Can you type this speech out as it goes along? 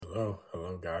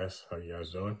Hello guys. How you guys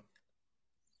doing?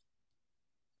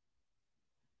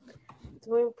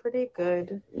 Doing pretty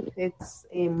good. It's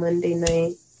a Monday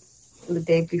night, the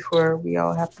day before we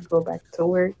all have to go back to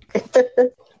work.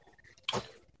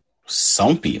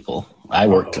 Some people. I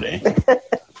work today.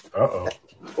 Uh-oh.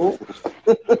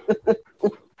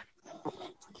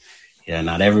 Yeah,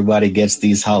 not everybody gets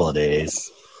these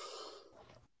holidays.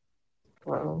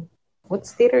 Wow. What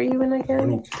state are you in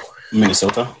again?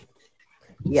 Minnesota.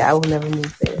 Yeah, I will never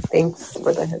move there. Thanks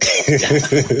for the heads up.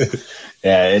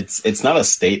 Yeah, it's not a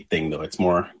state thing though. It's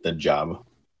more the job.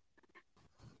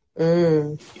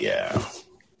 Yeah.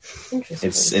 Interesting.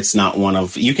 It's not one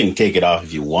of, you can take it off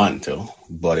if you want to,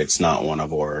 but it's not one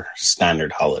of our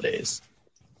standard holidays.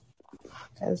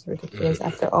 That's ridiculous.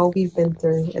 After all we've been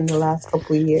through in the last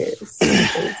couple of years.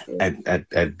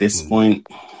 At this point,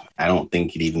 I don't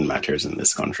think it even matters in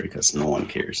this country because no one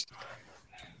cares.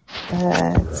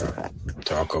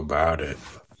 Talk about it.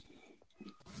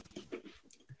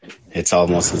 It's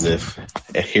almost as if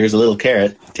here's a little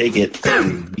carrot, take it,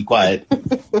 be quiet.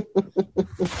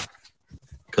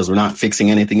 Because we're not fixing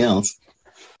anything else.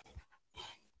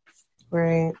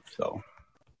 Right. So,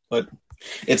 but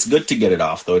it's good to get it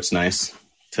off, though. It's nice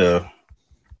to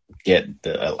get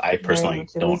I personally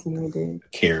don't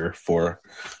care for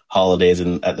holidays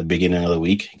at the beginning of the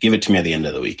week. Give it to me at the end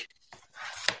of the week.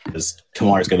 Because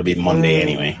tomorrow's going to be Monday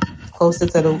anyway. Closer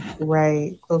to the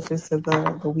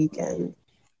weekend.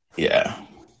 Yeah.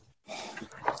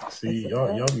 See,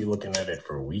 y'all be looking at it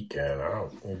for a weekend.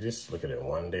 You just look at it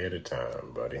one day at a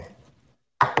time, buddy.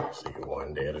 See it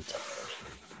one day at a time.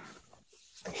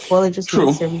 Well, it just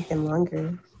makes your weekend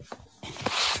longer.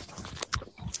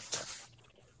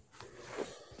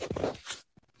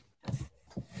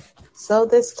 So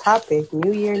this topic,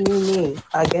 New Year, New Me,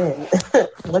 again.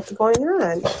 What's going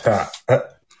on?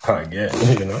 Again,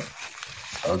 you know?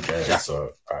 Okay, yeah.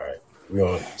 So, all right. We're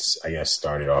going to, I guess,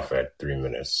 start it off at 3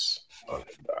 minutes on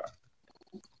the dot.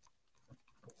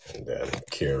 And then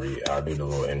Carrie, I'll do the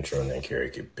little intro, and then Carrie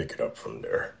can pick it up from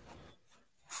there.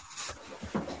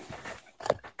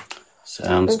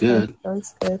 Sounds good.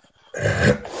 Sounds good.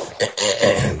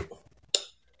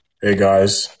 Hey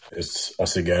guys, it's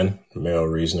us again, Male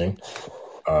Reasoning,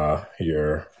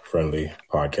 your friendly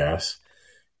podcast,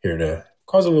 here to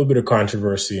cause a little bit of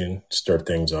controversy and stir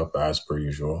things up as per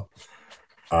usual.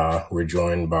 We're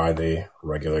joined by the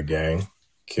regular gang,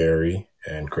 Carrie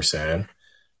and Chrisanne.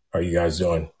 How are you guys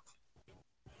doing?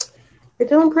 We're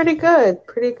doing pretty good.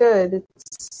 Pretty good.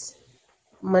 It's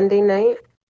Monday night.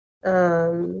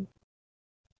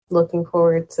 Looking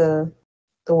forward to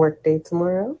the work day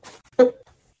tomorrow.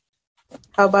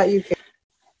 How about you, Carrie?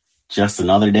 Just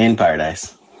another day in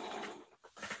paradise.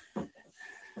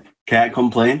 Can't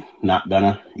complain. Not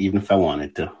gonna, even if I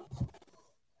wanted to.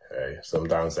 Hey,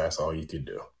 sometimes that's all you could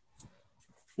do.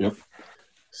 Yep.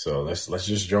 So let's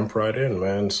just jump right in,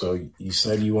 man. So you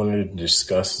said you wanted to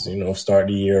discuss, start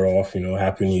the year off,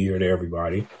 Happy New Year to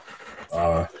everybody.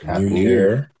 New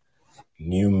Year,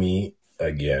 new me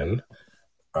again.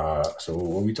 So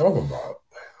what are we talking about?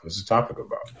 What's the topic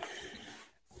about?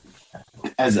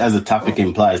 As the topic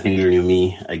implies, New Year, New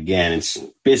Me, again, it's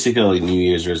basically New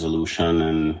Year's resolution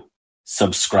and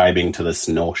subscribing to this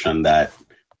notion that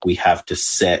we have to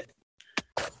set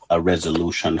a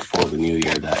resolution for the new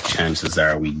year that chances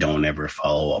are we don't ever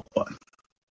follow up on.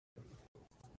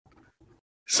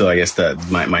 So I guess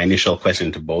my initial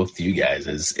question to both you guys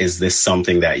is this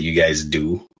something that you guys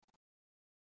do?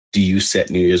 Do you set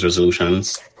New Year's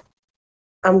resolutions?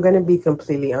 I'm going to be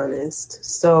completely honest.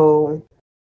 So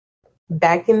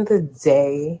back in the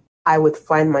day, I would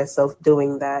find myself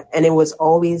doing that. And it was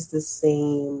always the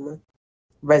same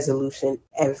resolution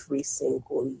every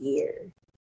single year.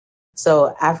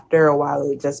 So after a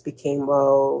while, it just became,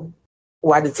 well,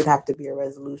 why does it have to be a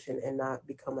resolution and not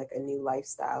become like a new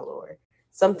lifestyle or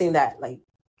something that like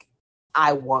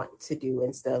I want to do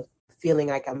instead of feeling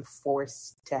like I'm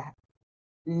forced to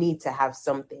need to have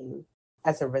something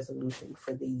as a resolution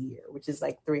for the year, which is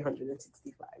like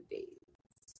 365 days.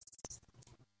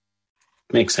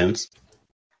 Makes sense.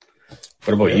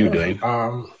 What about you doing?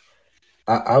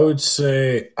 I would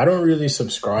say I don't really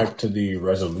subscribe to the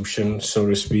resolution, so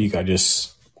to speak. I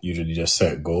just usually just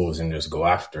set goals and just go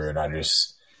after it. I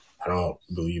don't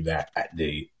believe that at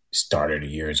the start of the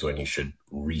year is when you should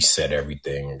reset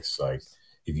everything. It's like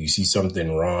if you see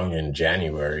something wrong in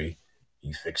January,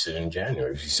 you fix it in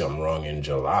January. If you see something wrong in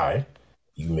July,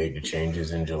 you make the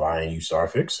changes in July and you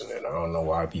start fixing it. I don't know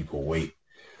why people wait.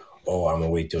 Oh, I'm gonna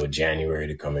wait till January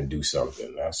to come and do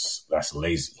something. That's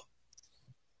lazy.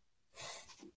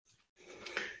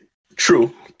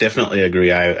 True. Definitely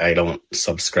agree. I don't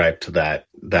subscribe to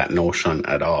that notion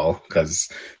at all because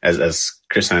as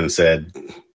Chrisan said,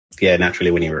 yeah,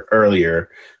 naturally when you were earlier,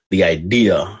 the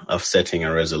idea of setting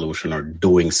a resolution or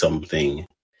doing something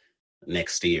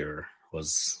next year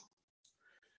was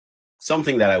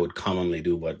something that I would commonly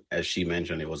do, but as she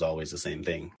mentioned, it was always the same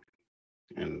thing.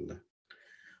 And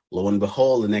lo and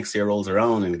behold, the next year rolls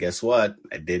around, and guess what?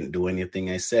 I didn't do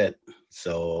anything I said.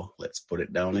 So let's put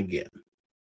it down again.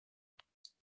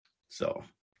 So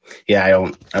yeah,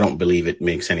 I don't believe it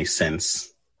makes any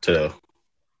sense to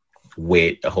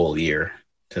wait a whole year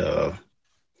to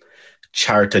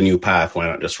chart a new path. Why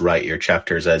not just write your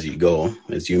chapters as you go,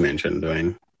 as you mentioned,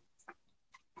 Dwayne?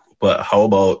 But how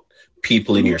about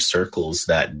people in your circles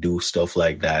that do stuff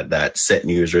like that set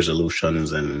New Year's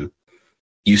resolutions and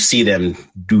you see them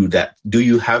do that? Do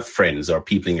you have friends or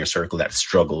people in your circle that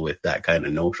struggle with that kind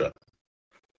of notion?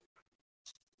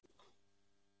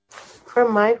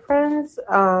 From my friends,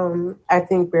 I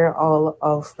think we're all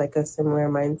of like a similar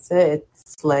mindset.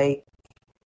 It's like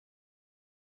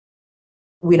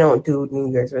we don't do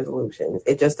New Year's resolutions.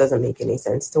 It just doesn't make any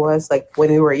sense to us. Like when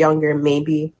we were younger,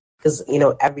 maybe because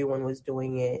everyone was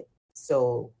doing it.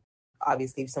 So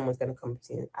obviously, if someone's gonna come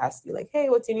to you and ask you like, "Hey,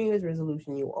 what's your New Year's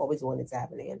resolution?" You always wanted to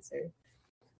have an answer.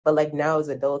 But like now, as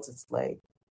adults, it's like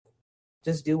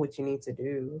just do what you need to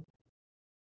do.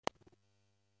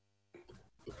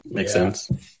 Makes sense.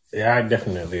 Yeah, I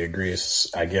definitely agree.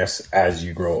 I guess as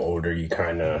you grow older, you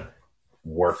kind of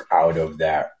work out of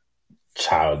that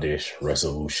childish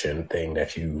resolution thing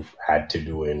that you had to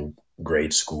do in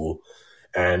grade school.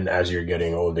 And as you're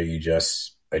getting older, you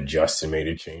just adjust and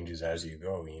made changes as you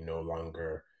go. You no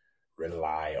longer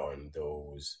rely on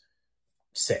those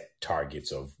set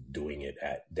targets of doing it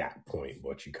at that point,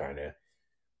 but you kind of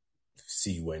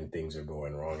see when things are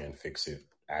going wrong and fix it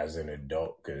as an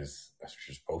adult because that's what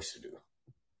you're supposed to do.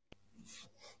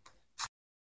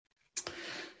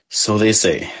 So they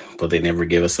say, but they never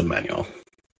give us a manual.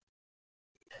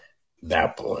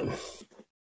 That one.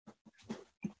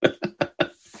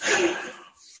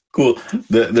 Cool.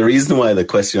 The reason why the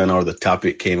question or the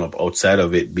topic came up outside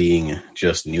of it being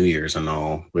just New Year's and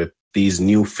all, with these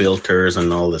new filters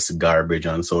and all this garbage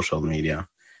on social media,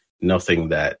 nothing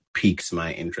that piques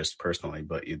my interest personally,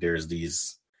 but there's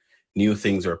these new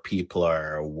things where people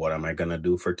are, what am I going to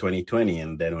do for 2020?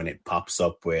 And then when it pops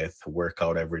up with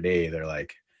workout every day, they're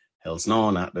like, hell's no,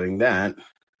 not doing that.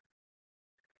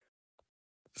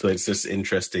 So it's just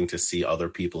interesting to see other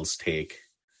people's take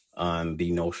on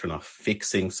the notion of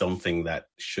fixing something that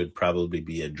should probably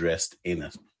be addressed in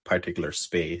a particular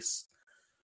space,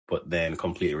 but then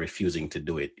completely refusing to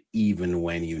do it, even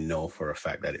when you know for a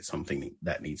fact that it's something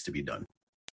that needs to be done.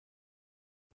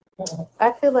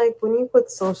 I feel like when you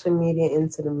put social media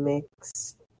into the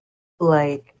mix,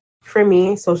 like for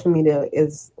me, social media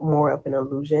is more of an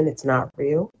illusion. It's not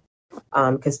real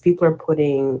because people are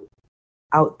putting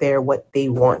out there what they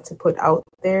want to put out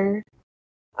there,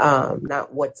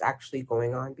 not what's actually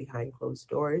going on behind closed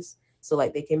doors. So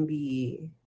like they can be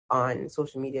on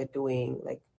social media doing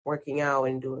like working out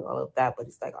and doing all of that, but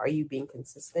it's like, are you being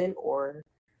consistent or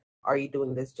are you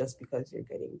doing this just because you're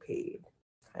getting paid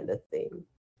kind of thing?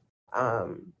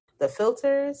 The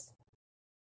filters,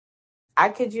 I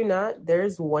kid you not,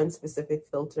 there's one specific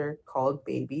filter called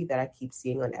Baby that I keep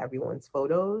seeing on everyone's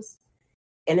photos.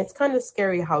 And it's kind of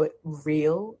scary how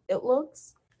real it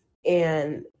looks.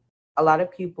 And a lot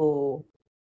of people,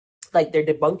 like, they're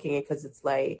debunking it because it's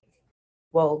like,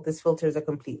 well, this filter is a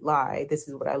complete lie. This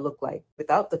is what I look like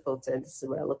without the filter, and this is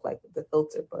what I look like with the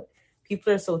filter. But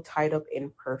people are so tied up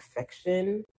in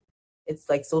perfection. It's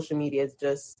like social media is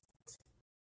just,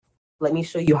 let me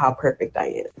show you how perfect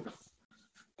I am.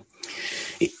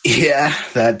 Yeah,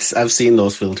 I've seen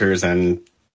those filters, and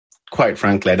quite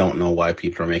frankly, I don't know why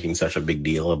people are making such a big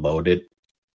deal about it.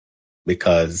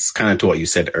 Because kind of to what you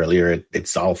said earlier,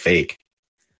 it's all fake.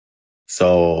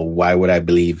 So why would I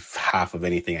believe half of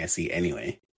anything I see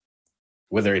anyway,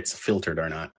 whether it's filtered or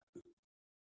not?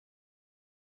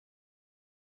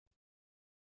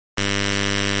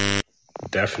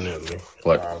 Definitely.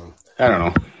 But I don't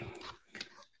know.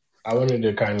 I wanted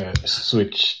to kind of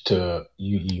switch to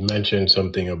you mentioned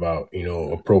something about,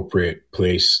 appropriate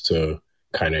place to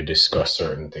kind of discuss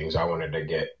certain things. I wanted to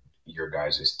get your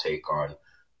guys' take on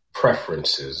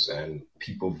preferences and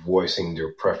people voicing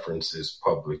their preferences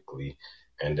publicly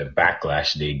and the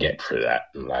backlash they get for that.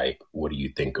 Like, what do you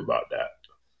think about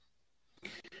that?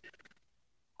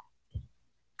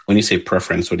 When you say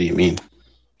preference, what do you mean?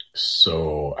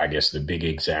 So I guess the big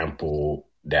example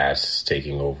that's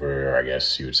taking over, I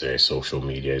guess you would say, social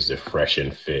media is the fresh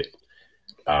and fit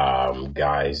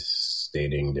guys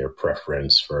stating their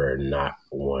preference for not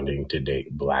wanting to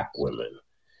date black women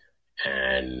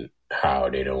and how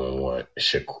they don't want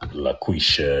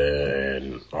LaQuisha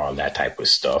and all that type of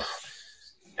stuff.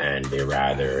 And they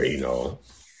rather,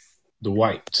 the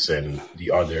whites and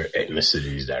the other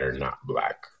ethnicities that are not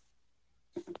black.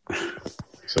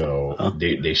 So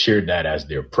they shared that as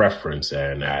their preference.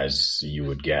 And as you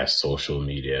would guess, social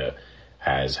media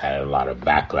has had a lot of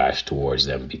backlash towards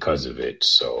them because of it.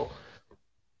 So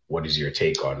what is your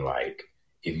take on, like,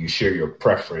 if you share your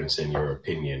preference and your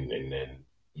opinion and then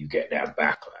you get that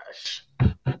backlash?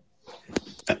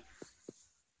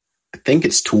 I think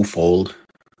it's twofold.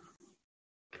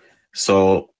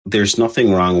 So there's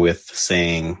nothing wrong with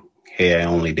saying, hey, I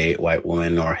only date white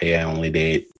women, or hey, I only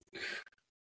date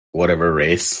whatever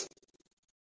race.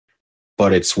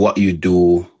 But it's what you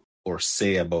do or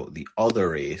say about the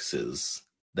other races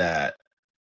that,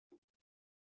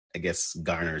 I guess,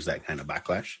 garners that kind of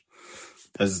backlash.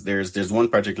 Because there's one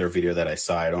particular video that I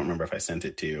saw, I don't remember if I sent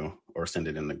it to you or sent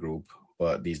it in the group,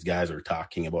 but these guys were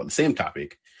talking about the same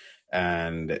topic,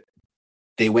 and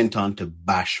they went on to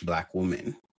bash black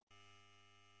women.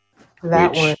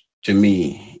 To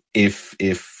me, if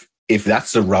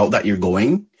that's the route that you're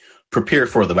going, prepare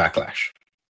for the backlash.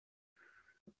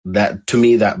 That, to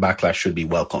me, that backlash should be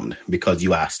welcomed because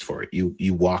you asked for it.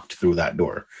 You walked through that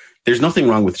door. There's nothing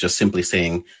wrong with just simply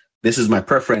saying, this is my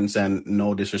preference and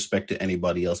no disrespect to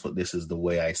anybody else, but this is the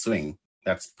way I swing.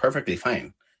 That's perfectly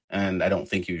fine. And I don't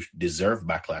think you deserve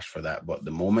backlash for that. But the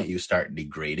moment you start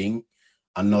degrading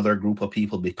another group of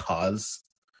people because,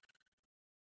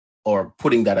 or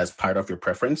putting that as part of your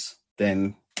preference,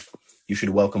 then you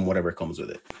should welcome whatever comes with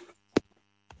it.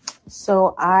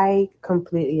 So I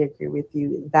completely agree with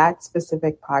you. That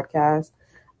specific podcast,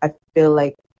 I feel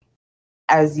like,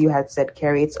 as you had said,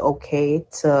 Carrie, it's okay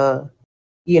to,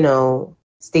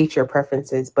 state your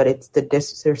preferences, but it's the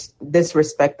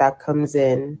disrespect that comes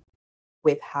in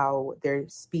with how they're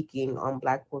speaking on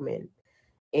black women.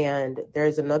 And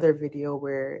there's another video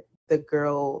where the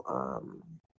girl,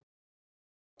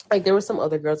 there were some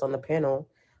other girls on the panel,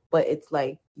 but it's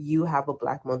like, you have a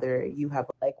black mother,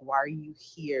 why are you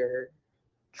here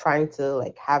trying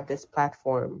to have this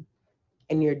platform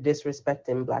and you're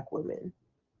disrespecting black women?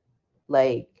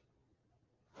 Like,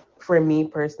 for me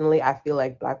personally, I feel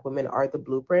like black women are the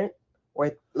blueprint,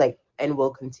 and will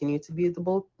continue to be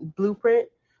the blueprint,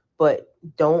 but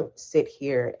don't sit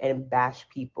here and bash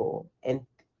people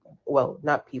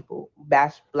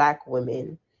bash black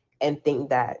women and think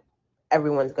that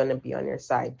everyone's going to be on your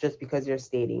side just because you're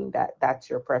stating that that's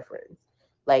your preference.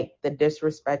 Like, the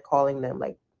disrespect, calling them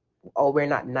oh, we're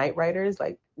not night riders.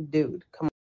 Like, dude, come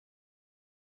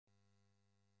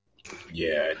on.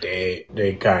 Yeah,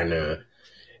 they kind of,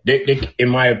 they, in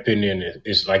my opinion,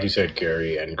 it's like you said,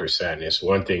 Carrie and Grisan, it's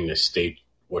one thing to state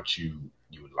what you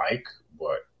like,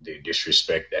 but the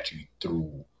disrespect that you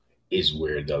threw is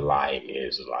where the line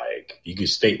is. Like, you can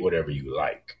state whatever you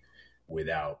like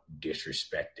without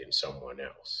disrespecting someone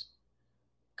else.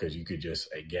 Because you could just,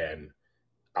 again,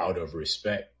 out of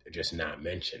respect, just not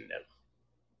mention them.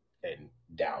 And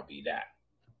that'll be that.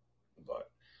 But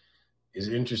it's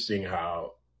interesting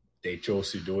how they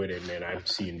chose to do it, and then I'm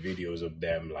seeing videos of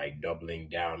them doubling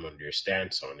down on their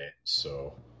stance on it.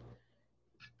 So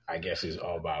I guess it's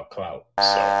all about clout.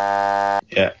 So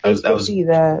yeah,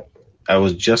 I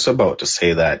was just about to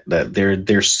say that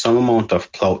there's some amount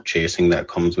of clout chasing that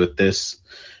comes with this,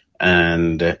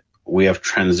 and we have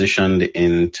transitioned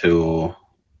into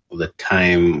the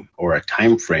time or a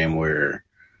time frame where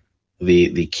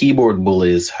the keyboard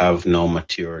bullies have now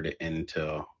matured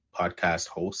into podcast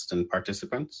hosts and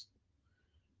participants,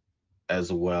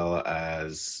 as well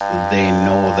as they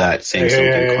know that saying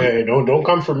something. Hey, don't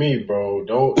come for me, bro.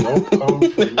 Don't come for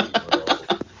me, bro.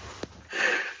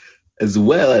 As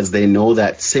well as they know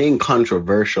that saying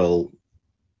controversial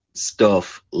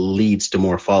stuff leads to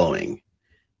more following,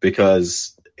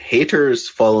 because haters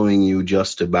following you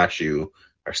just to bash you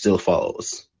are still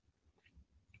follows.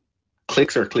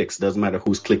 Clicks are clicks, doesn't matter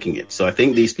who's clicking it. So I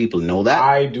think these people know that.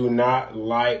 I do not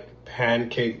like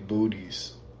pancake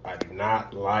booties. I do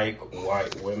not like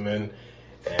white women,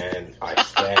 and I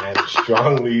stand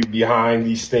strongly behind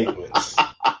these statements.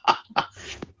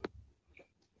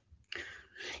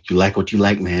 You like what you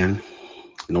like, man.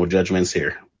 No judgments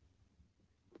here.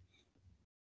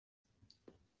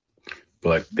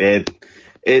 But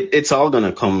it's all going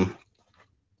to come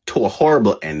to a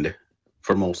horrible end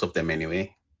for most of them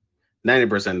anyway.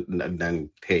 90%, then,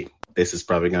 hey, this is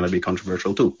probably going to be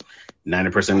controversial too.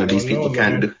 90% of these people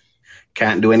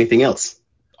can't do anything else.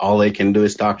 All they can do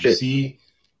is talk shit. You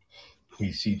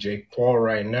see Jake Paul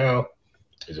right now.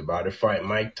 He's about to fight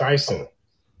Mike Tyson.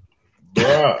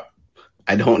 Bruh.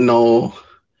 I don't know.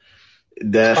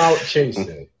 Clout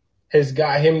chasing has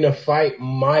got him to fight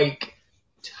Mike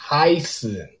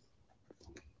Tyson.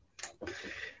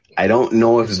 I don't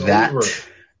know if that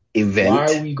event.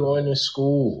 Why are we going to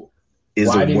school?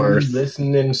 Why did we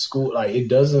listen in school? Like, it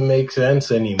doesn't make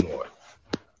sense anymore.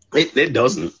 It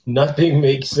doesn't. Nothing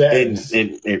makes sense.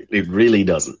 It really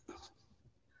doesn't.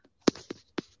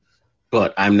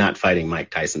 But I'm not fighting Mike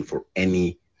Tyson for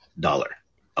any dollar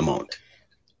amount.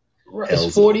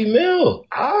 It's 40 mil.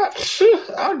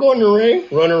 I'll go in the ring,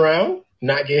 run around,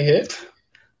 not get hit.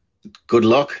 Good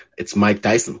luck. It's Mike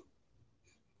Tyson.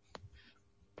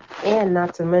 And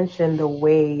not to mention the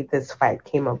way this fight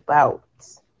came about.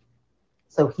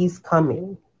 So he's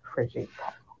coming for Jake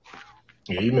Paul.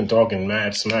 Yeah, you've been talking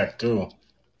mad smack too.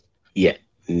 Yeah.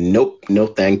 Nope. No,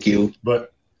 thank you.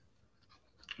 But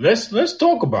let's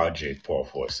talk about Jake Paul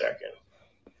for a second.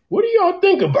 What do y'all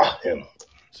think about him?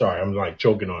 Sorry, I'm like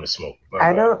choking on the smoke.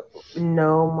 I don't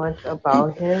know much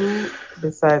about him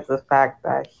besides the fact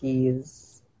that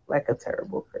he's like a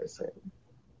terrible person.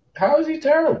 How is he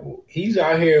terrible? He's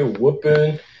out here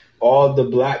whooping all the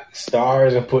black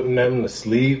stars and putting them to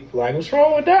sleep. Like, what's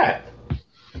wrong with that?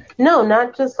 No,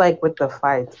 not just like with the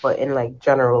fights, but in like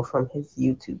general from his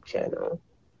YouTube channel.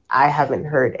 I haven't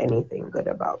heard anything good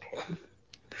about him.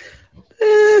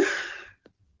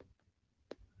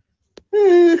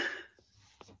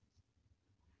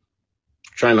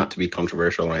 Try not to be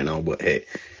controversial right now, but hey,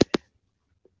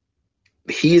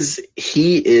 he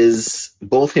is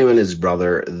both him and his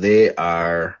brother. They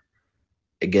are,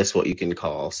 I guess, what you can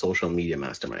call social media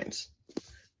masterminds.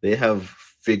 They have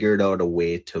figured out a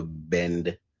way to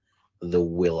bend the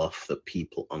will of the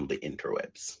people on the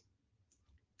interwebs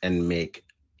and make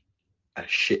a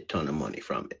shit ton of money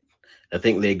from it. I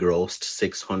think they grossed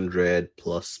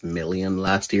 600+ million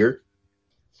last year.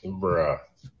 Bruh.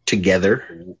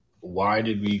 Together. Why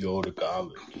did we go to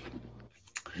college?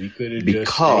 We could have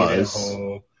just stayed at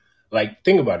home. Like,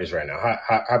 think about this right now.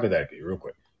 Hypothetically, real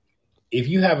quick. If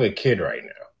you have a kid right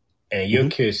now and your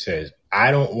kid says,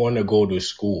 I don't want to go to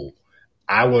school,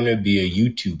 I want to be a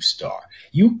YouTube star,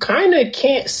 you kind of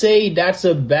can't say that's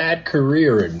a bad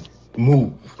career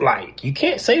move. Like, you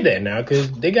can't say that now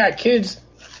because they got kids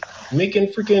making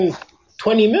freaking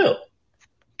 20 mil.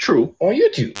 True. On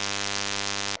YouTube.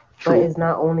 But it's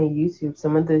not only YouTube.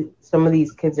 Some of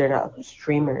these kids are now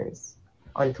streamers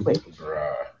on Twitch.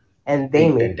 Bruh. And they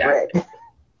make bread.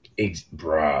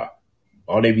 Bruh.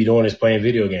 All they be doing is playing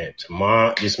video games.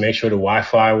 Mom, just make sure the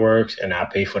Wi-Fi works and I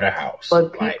pay for the house.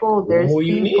 But people, there's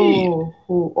people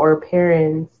who, or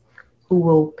parents who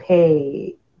will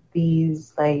pay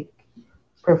these like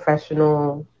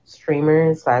professional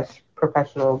streamers /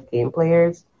 professional game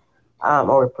players,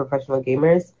 or professional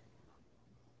gamers.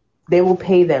 They will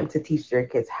pay them to teach their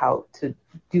kids how to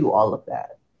do all of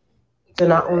that. So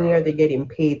not only are they getting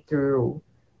paid through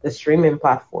the streaming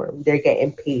platform, they're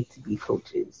getting paid to be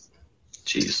coaches.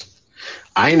 Jeez.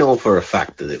 I know for a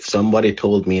fact that if somebody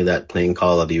told me that playing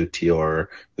Call of Duty or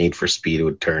Need for Speed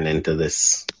would turn into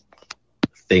this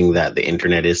thing that the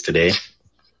internet is today,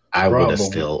 I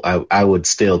would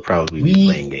still probably be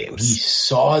playing games. We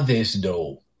saw this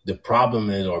though. The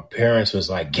problem is our parents was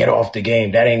like, get off the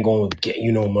game. That ain't going to get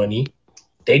you no money.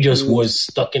 They just was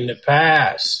stuck in the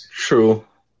past. True.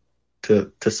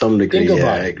 To some degree,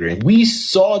 yeah, I agree. We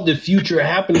saw the future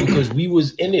happening because we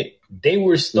was in it. They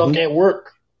were stuck at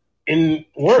work. True.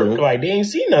 Like, they ain't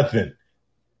see nothing.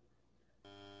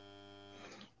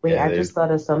 Wait, I just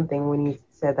thought of something when you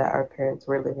said that our parents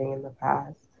were living in the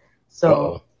past.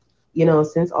 So,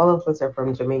 since all of us are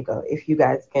from Jamaica, if you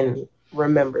guys can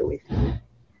remember with me.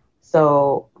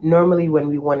 So normally when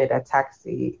we wanted a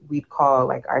taxi, we'd call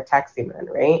like our taxi man,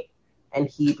 right? And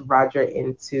he'd Roger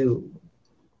into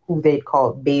who they'd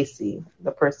call Basie,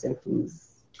 the person who's,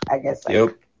 I guess,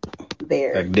 like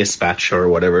there. Like dispatch or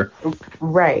whatever.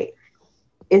 Right.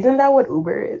 Isn't that what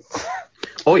Uber is?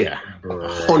 Oh, yeah.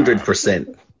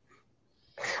 100%.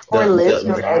 Or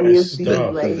Lyft or any of these,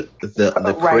 like,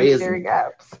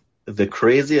 the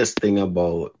craziest thing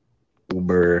about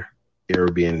Uber,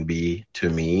 Airbnb to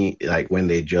me, like when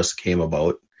they just came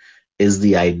about, is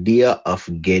the idea of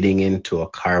getting into a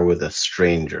car with a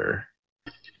stranger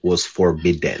was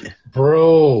forbidden.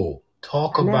 Bro,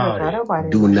 talk about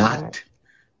it. Do not.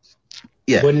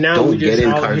 Yeah, but now don't we just get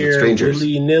in out cars here with strangers.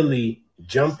 willy-nilly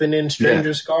jumping in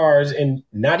strangers' cars, and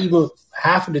not even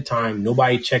half of the time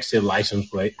nobody checks their license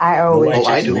plate. I always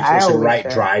I do. It's the right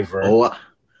driver.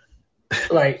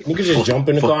 Like, niggas just jump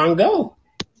in the car and go.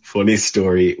 Funny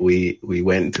story. We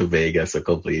went to Vegas a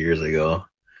couple of years ago,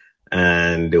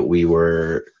 and we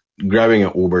were grabbing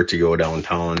an Uber to go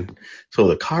downtown. So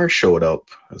the car showed up.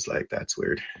 I was like, that's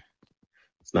weird.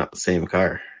 It's not the same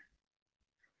car.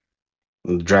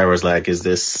 And the driver's like, is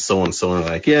this so and so? And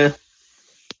I'm like, yeah.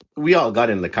 We all got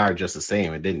in the car just the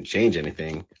same. It didn't change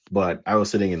anything. But I was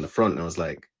sitting in the front and I was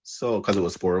like, so, because it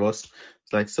was 4 of us.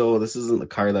 It's like, so this isn't the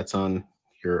car that's on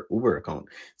your Uber account.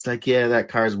 It's like, yeah, that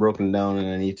car's broken down and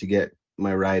I need to get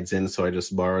my rides in. So I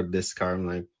just borrowed this car. I'm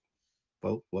like,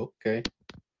 well, okay.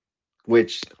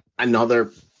 Which,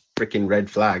 another freaking red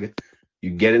flag. You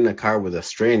get in a car with a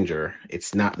stranger.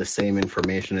 It's not the same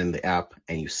information in the app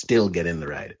and you still get in the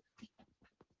ride.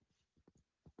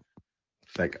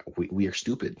 It's like, we are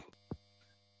stupid.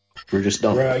 We're just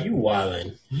dumb. Bro, you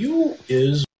wildin'.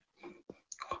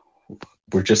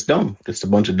 We're just dumb. Just a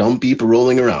bunch of dumb people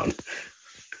rolling around.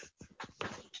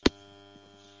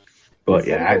 But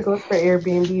yeah, I go for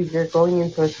Airbnbs. You're going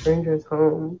into a stranger's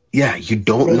home. Yeah, you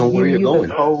don't know where you're going.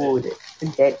 They give you the code to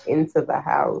get into the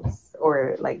house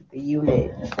or like the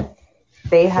unit.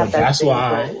 They have that same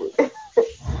code.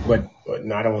 But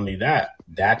not only that,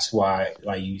 that's why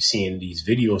like you seeing these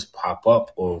videos pop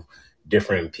up of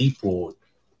different people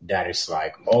that it's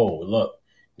like, oh look,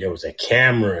 there was a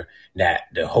camera that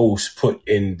the host put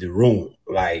in the room,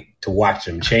 like to watch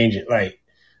them change it. Like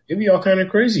it'd be all kind of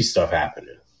crazy stuff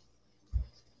happening.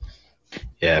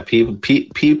 Yeah, people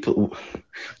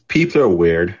are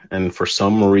weird, and for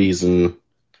some reason,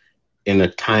 in a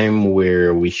time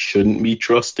where we shouldn't be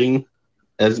trusting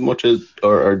as much as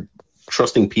or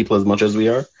trusting people as much as we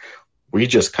are, we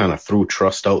just kind of threw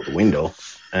trust out the window,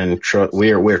 and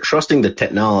we're trusting the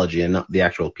technology and not the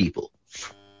actual people,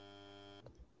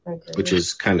 which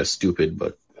is kind of stupid,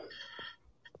 but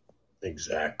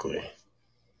exactly.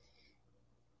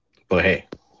 But hey.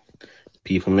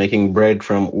 People making bread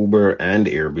from Uber and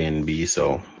Airbnb,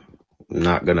 so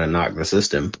not gonna knock the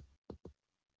system.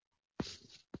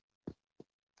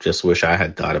 Just wish I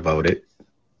had thought about it.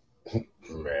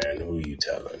 Man, who you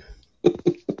telling?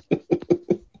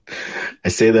 I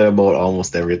say that about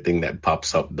almost everything that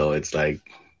pops up, though. It's like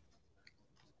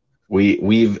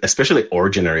we've, especially our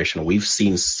generation, we've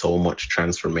seen so much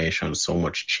transformation, so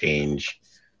much change,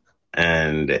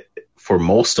 and for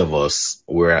most of us,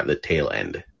 we're at the tail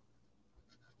end.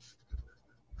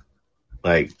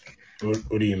 Like,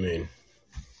 what do you mean?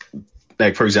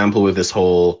 Like, for example, with this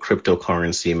whole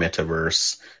cryptocurrency,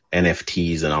 metaverse,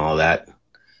 NFTs, and all that,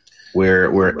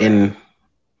 we're in.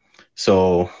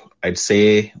 So I'd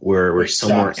say we're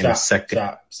somewhere in the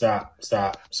second.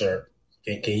 Stop, sir.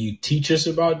 Can you teach us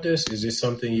about this? Is this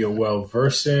something you're well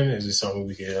versed in? Is it something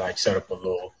we can like set up a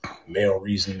little male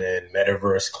reasoning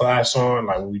metaverse class on?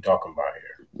 Like, what are we talking about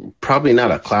here? Probably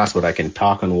not a class, but I can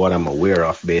talk on what I'm aware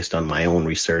of based on my own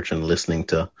research and listening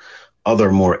to other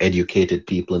more educated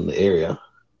people in the area.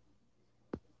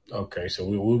 Okay, so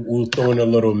we'll throw in a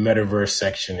little metaverse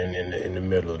section in the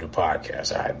middle of the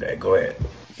podcast. I bet. Go ahead.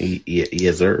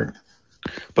 Yes, sir.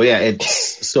 But yeah,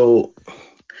 it's so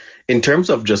in terms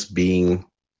of just being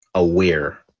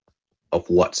aware of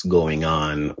what's going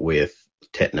on with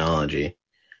technology,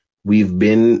 we've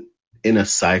been in a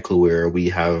cycle where we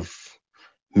have,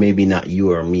 maybe not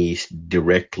you or me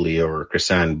directly or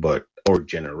Chrisanne, but our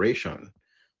generation,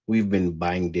 we've been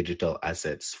buying digital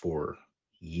assets for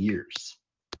years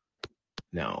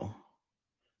now.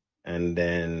 And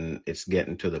then it's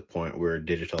getting to the point where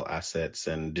digital assets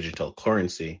and digital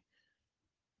currency,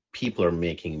 people are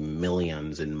making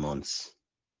millions in months.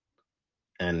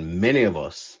 And many of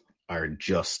us are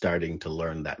just starting to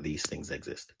learn that these things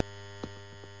exist.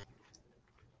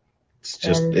 It's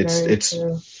just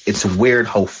it's weird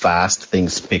how fast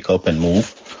things pick up and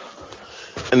move,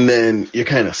 and then you're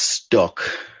kind of stuck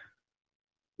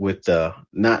with the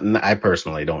not. I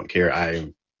personally don't care.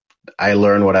 I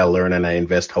learn what I learn and I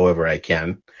invest however I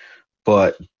can,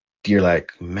 but you're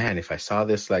like, man, if I saw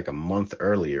this like a month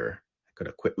earlier, I could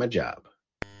have quit my job.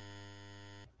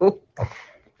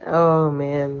 Oh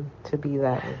man, to be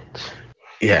that rich.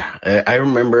 Yeah, I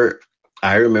remember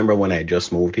when I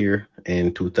just moved here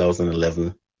in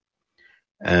 2011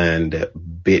 and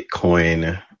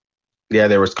Bitcoin. Yeah,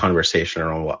 there was conversation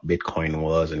around what Bitcoin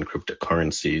was and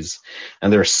cryptocurrencies.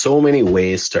 And there are so many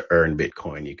ways to earn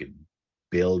Bitcoin. You could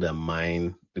build a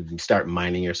mine, start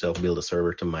mining yourself, build a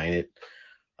server to mine it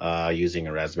using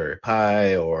a Raspberry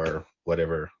Pi or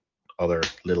whatever other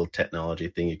little technology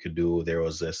thing you could do. There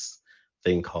was this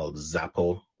thing called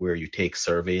Zappo where you take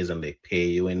surveys and they pay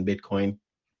you in Bitcoin.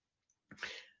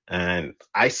 And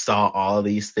I saw all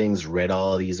these things, read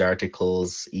all these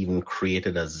articles, even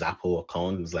created a Zappo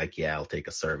account. It was like, yeah, I'll take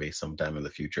a survey sometime in the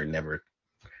future.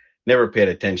 Never paid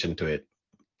attention to it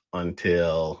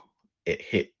until it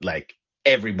hit like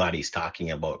everybody's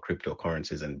talking about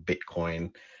cryptocurrencies, and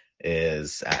Bitcoin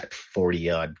is at 40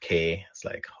 odd K. It's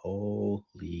like,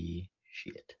 holy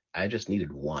shit. I just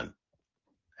needed one.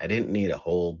 I didn't need a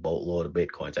whole boatload of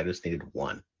Bitcoins. I just needed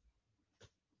one.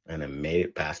 And it made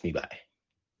it pass me by.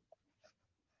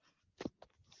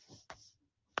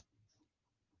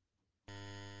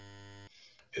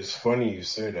 It's funny you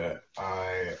say that.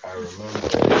 I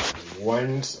remember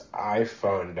once I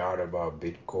found out about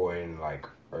Bitcoin like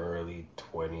early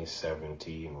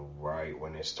 2017, right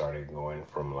when it started going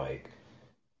from like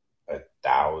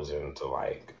 1,000 to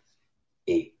like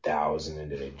 8,000,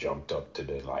 and then it jumped up to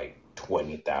the like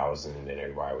 20,000, and then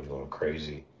everybody was going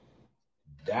crazy.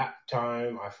 That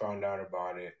time I found out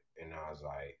about it, and I was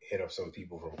like, hit up some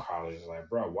people from college. Like,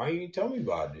 bro, why you didn't tell me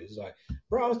about this? Like,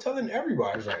 bro, I was telling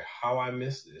everybody. I was like, how I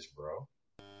missed this, bro.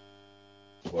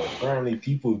 But apparently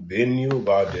people been knew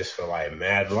about this for like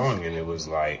mad long, and it was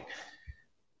like,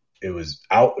 it was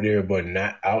out there, but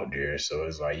not out there. So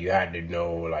it's like you had to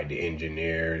know like the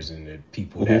engineers and the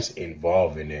people that's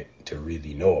involved in it to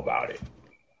really know about it.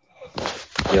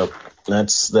 Yep.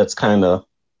 That's kind of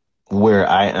where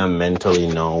I am mentally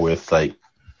now with like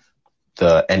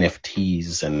the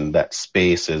NFTs, and that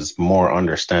space is more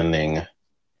understanding.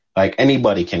 Like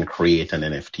anybody can create an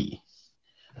NFT,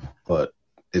 but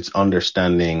it's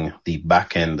understanding the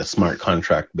back end, the smart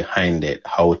contract behind it,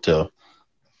 how to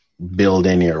build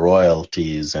in your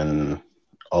royalties and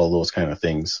all those kind of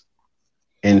things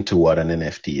into what an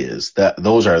NFT is.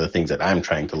 Those are the things that I'm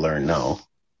trying to learn now.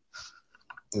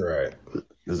 Right.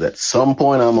 Because at some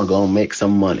point I'm gonna make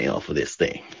some money off of this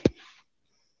thing.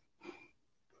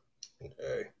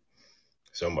 Hey,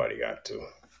 somebody got to.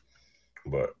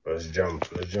 But let's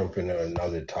jump into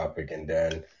another topic, and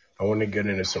then I want to get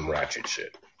into some ratchet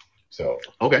shit. So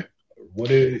okay,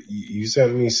 what is you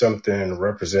sent me something?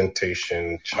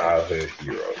 Representation, childhood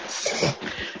heroes.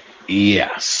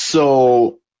 Yeah.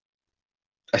 So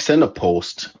I sent a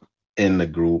post in the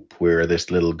group where this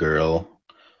little girl.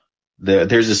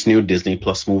 There's this new Disney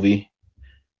Plus movie.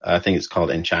 I think it's called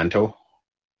Enchanto.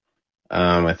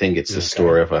 I think it's the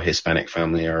story of a Hispanic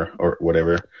family or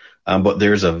whatever. But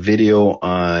there's a video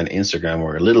on Instagram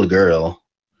where a little girl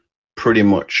pretty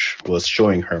much was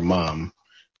showing her mom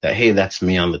that, hey, that's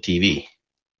me on the TV.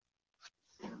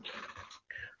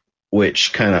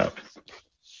 Which kind of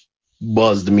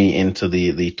buzzed me into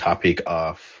the topic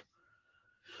of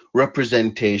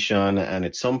representation. And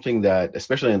it's something that,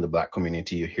 especially in the Black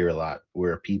community, you hear a lot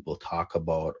where people talk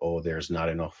about, oh, there's not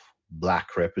enough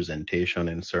Black representation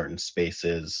in certain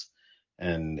spaces,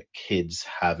 and kids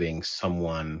having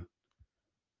someone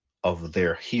of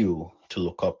their hue to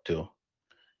look up to.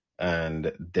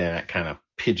 And then it kind of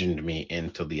pigeoned me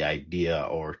into the idea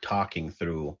or talking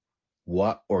through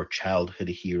what our childhood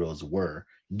heroes were,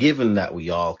 given that we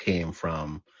all came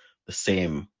from the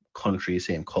same country,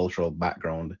 same cultural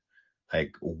background.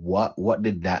 Like, what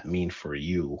did that mean for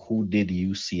you? Who did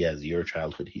you see as your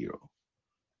childhood hero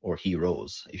or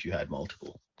heroes if you had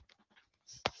multiple?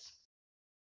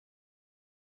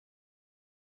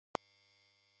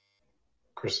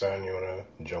 Chrisanne, you want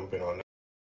to jump in on that?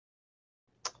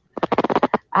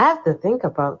 I have to think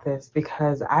about this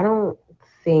because I don't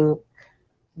think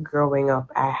growing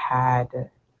up I had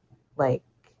like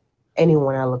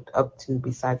anyone I looked up to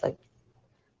besides like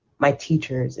my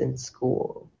teachers in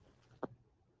school,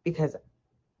 because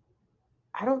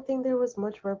I don't think there was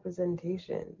much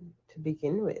representation to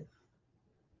begin with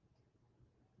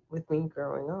me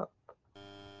growing up.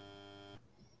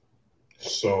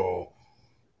 So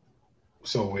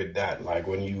with that, like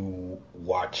when you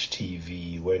watch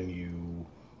TV, when you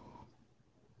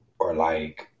are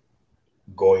like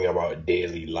going about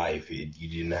daily life, you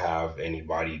didn't have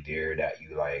anybody there that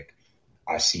you like,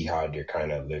 I see how they're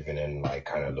kind of living and like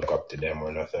kind of look up to them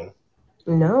or nothing?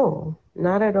 No,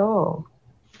 not at all.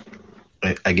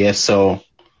 I guess so.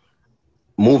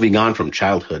 Moving on from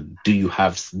childhood, do you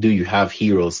have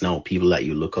heroes now, people that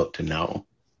you look up to now?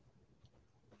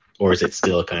 Or is it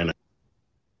still kind of...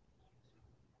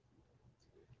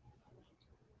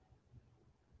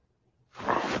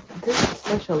 This is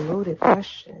such a loaded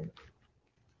question.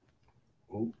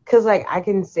 Because, like, I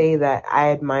can say that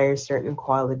I admire certain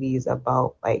qualities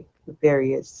about, like,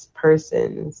 various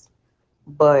persons,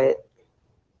 but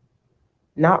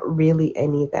not really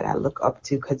any that I look up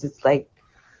to. Because it's like,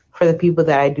 for the people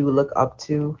that I do look up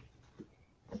to,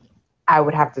 I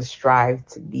would have to strive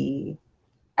to be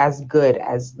as good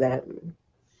as them.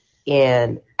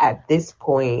 And at this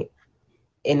point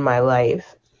in my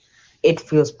life, it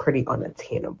feels pretty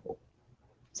unattainable.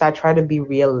 So I try to be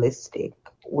realistic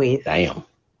with,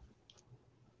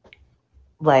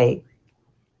 like,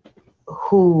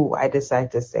 who I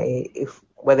decide to say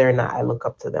whether or not I look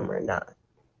up to them or not.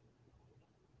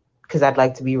 Because I'd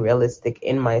like to be realistic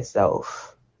in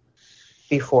myself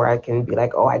before I can be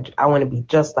like, oh, I want to be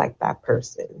just like that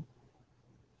person.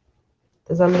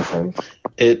 Does that make sense?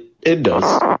 It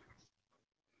does.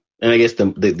 And I guess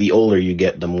the older you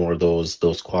get, the more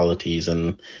those qualities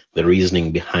and the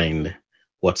reasoning behind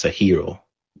what's a hero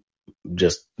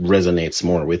just resonates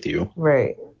more with you.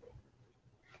 Right.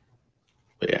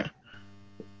 But yeah.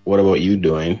 What about you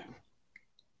doing?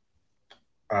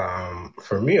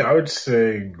 For me, I would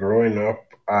say growing up,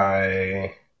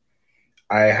 I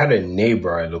had a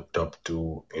neighbor I looked up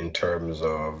to in terms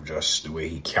of just the way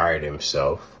he carried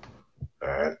himself.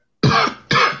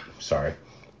 Sorry.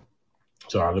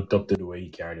 So I looked up to the way he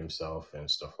carried himself and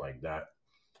stuff like that.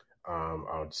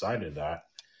 Outside of that,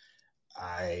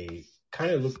 I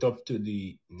kind of looked up to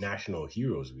the national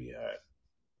heroes we had.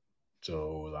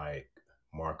 So like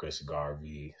Marcus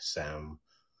Garvey, Sam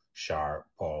Sharp,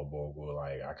 Paul Bogle,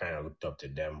 like I kind of looked up to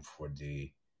them for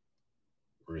the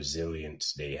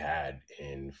resilience they had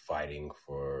in fighting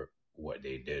for what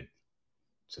they did.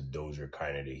 So those are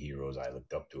kind of the heroes I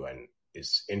looked up to. And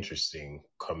it's interesting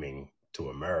coming to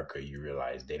America, you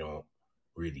realize they don't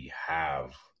really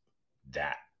have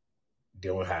that. They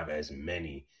don't have as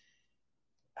many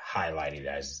highlighted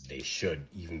as they should,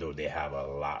 even though they have a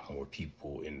lot more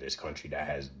people in this country that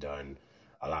has done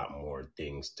a lot more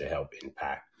things to help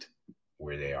impact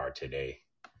where they are today,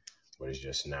 but it's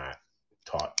just not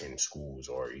taught in schools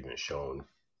or even shown.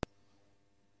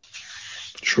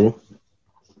 True.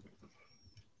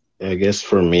 I guess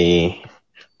for me,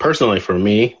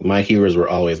 personally, my heroes were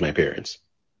always my parents.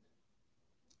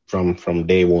 From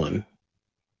day one.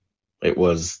 It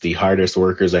was the hardest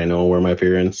workers I know were my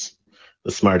parents.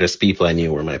 The smartest people I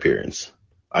knew were my parents.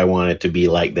 I wanted to be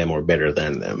like them or better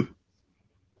than them.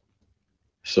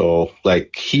 So,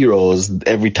 like heroes,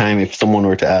 every time if someone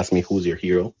were to ask me who's your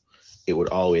hero, it would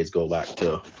always go back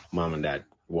to mom and dad,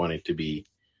 wanting to be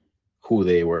who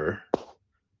they were,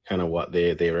 kind of what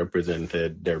they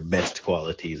represented, their best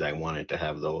qualities. I wanted to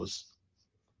have those.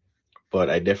 But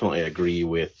I definitely agree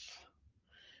with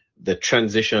the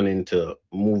transition into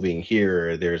moving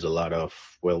here. There's a lot of,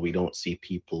 we don't see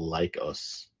people like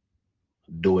us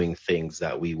doing things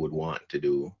that we would want to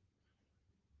do.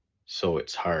 So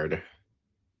it's hard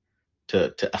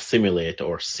to assimilate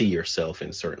or see yourself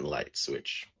in certain lights,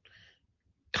 which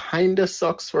kind of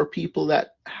sucks for people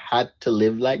that had to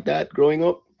live like that growing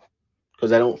up.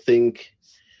 Because I don't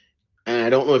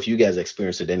know if you guys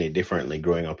experienced it any differently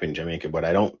growing up in Jamaica, but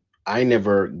I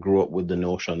never grew up with the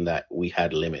notion that we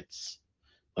had limits.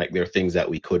 Like there are things that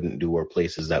we couldn't do or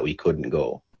places that we couldn't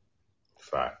go.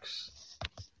 Facts.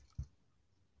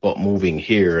 But moving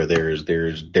here, there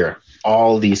are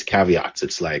all these caveats.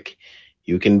 It's like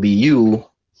you can be you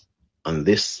on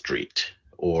this street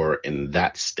or in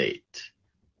that state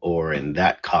or in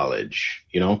that college,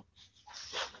 you know?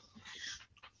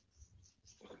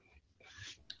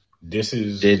 This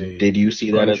is did you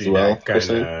see that as well?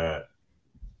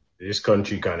 This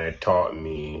country kind of taught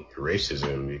me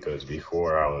racism because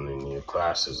before I only knew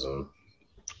classism.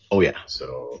 Oh yeah,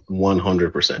 so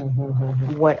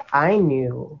 100%. What I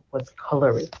knew was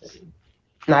colorism,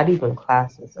 not even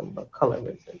classism, but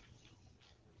colorism.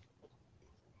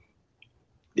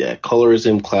 Yeah,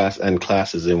 colorism,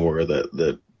 classism were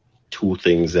the two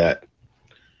things that,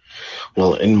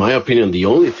 well, in my opinion, the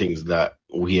only things that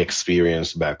we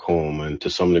experienced back home, and to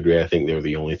some degree, I think they're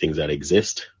the only things that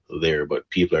exist there. But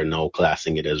people are now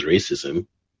classing it as racism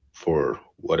for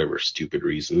whatever stupid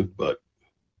reason. But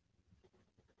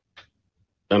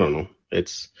I don't know.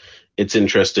 It's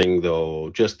interesting though,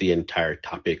 just the entire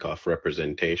topic of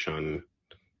representation,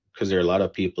 because there are a lot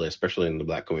of people, especially in the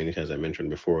Black community, as I mentioned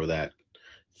before, that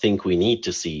think we need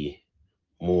to see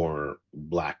more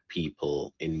Black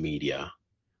people in media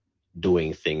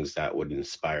doing things that would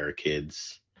inspire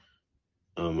kids.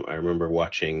 I remember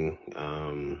watching,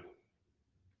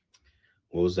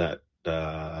 what was that?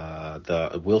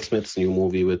 The Will Smith's new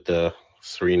movie with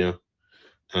Serena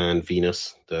and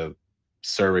Venus, the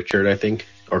Sir Richard, I think,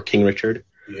 or King Richard.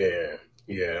 Yeah,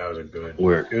 that was a good.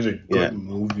 It was a good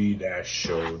movie that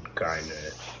showed kind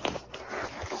of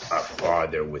a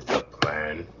father with a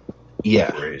plan.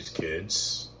 For his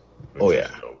kids. Oh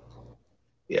yeah.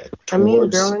 Yeah. I mean,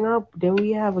 growing up, didn't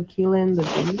we have Akilah and the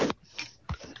Beast?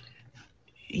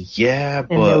 Yeah,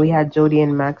 and then we had Jody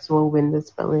and Maxwell win the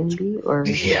spelling bee, or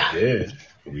we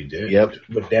did. Yep.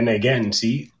 But then again,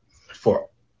 see, for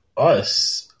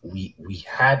us, we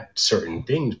had certain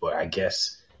things, but I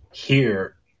guess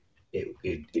here it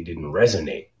didn't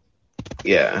resonate.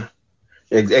 Yeah,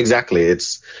 exactly.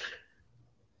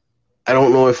 I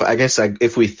don't know if, I guess,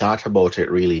 if we thought about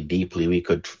it really deeply, we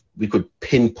could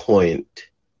pinpoint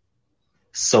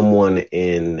someone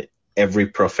in every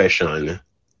profession.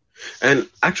 And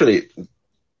actually,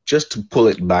 just to pull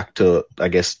it back to, I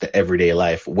guess, the everyday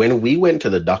life, when we went to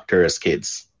the doctor as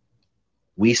kids,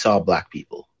 we saw black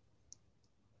people.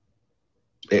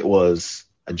 It was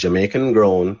a Jamaican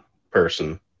grown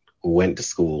person who went to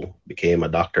school, became a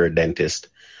doctor, a dentist,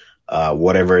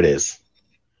 whatever it is.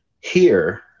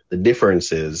 Here, the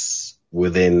difference is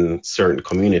within certain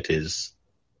communities,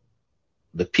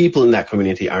 the people in that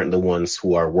community aren't the ones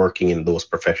who are working in those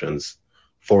professions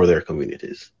for their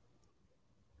communities.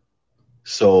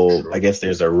 So I guess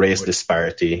there's a race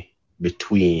disparity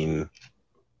between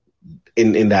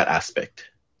in that aspect.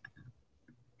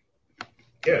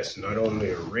 Yes, not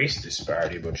only a race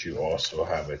disparity, but you also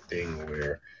have a thing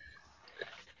where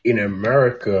in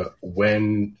America,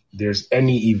 when there's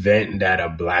any event that a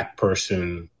black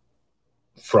person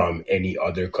from any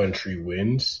other country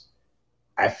wins,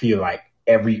 I feel like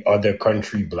every other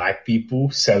country black people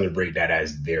celebrate that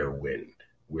as their win.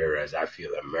 Whereas I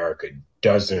feel America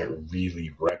doesn't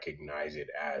really recognize it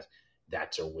as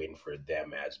that's a win for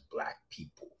them as black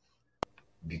people.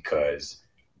 Because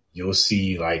you'll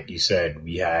see, like you said,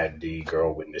 we had the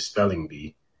girl with the spelling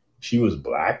bee. She was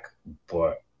black,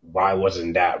 but why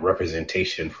wasn't that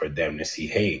representation for them to see,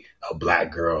 hey, a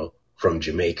black girl from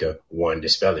Jamaica won the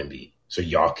spelling bee, so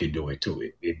y'all could do it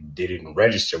too? It didn't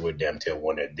register with them till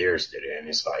one of theirs did it, and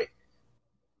it's like,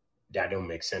 that don't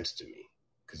make sense to me,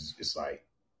 because it's like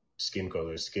skin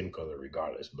color is skin color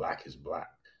regardless. Black is black.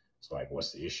 It's like,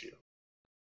 what's the issue?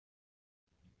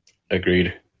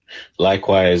 Agreed.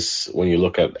 Likewise, when you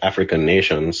look at African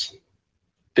nations,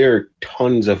 there are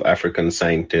tons of African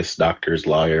scientists, doctors,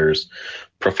 lawyers,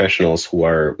 professionals who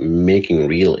are making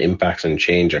real impacts and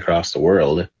change across the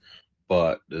world,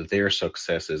 but their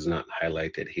success is not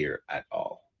highlighted here at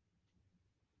all.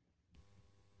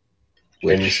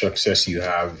 Any success you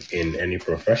have in any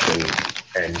profession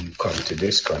and you come to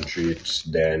this country,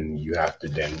 then you have to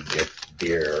then get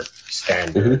their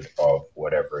standard of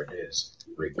whatever it is,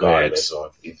 regardless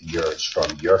of if yours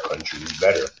from your country is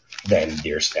better than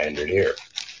their standard here.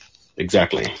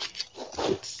 Exactly.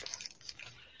 It's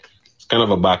kind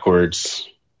of a backwards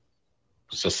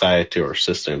society or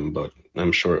system, but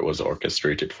I'm sure it was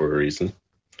orchestrated for a reason.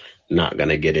 Not going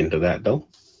to get into that, though.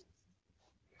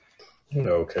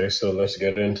 Okay, so let's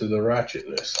get into the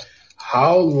ratchetness.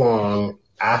 How long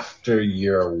after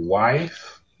your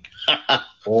wife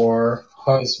or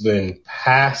husband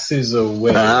passes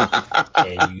away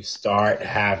and you start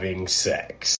having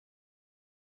sex?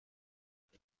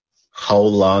 How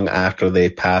long after they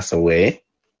pass away?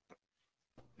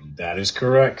 That is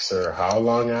correct, sir. How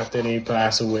long after they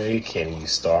pass away can you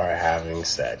start having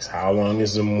sex? How long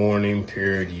is the mourning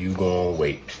period you gonna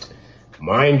wait?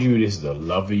 Mind you, this is the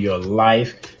love of your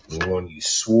life, the one you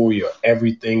swore your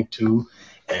everything to.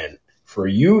 And for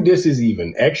you, this is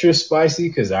even extra spicy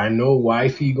because I know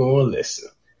wifey gonna listen.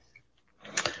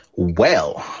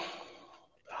 Well,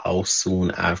 how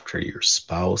soon after your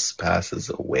spouse passes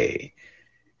away?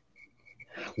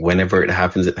 Whenever it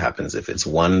happens, it happens. If it's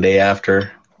one day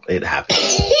after, it happens.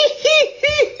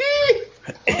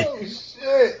 Oh,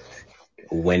 shit.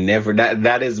 Whenever,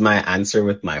 that is my answer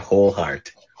with my whole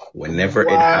heart. Whenever it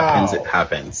happens, it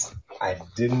happens. I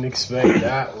didn't expect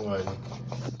that one.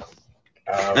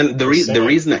 And the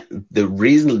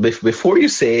reason before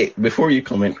you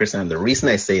comment, Chris, the reason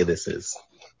I say this is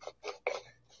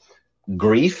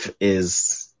grief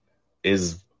is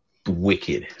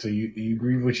wicked. So you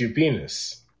grieve with your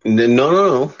penis?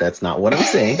 No, that's not what I'm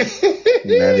saying.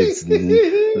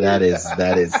 That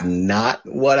is not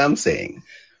what I'm saying.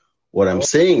 What I'm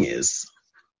saying is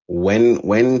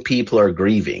when people are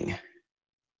grieving,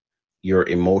 your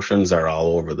emotions are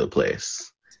all over the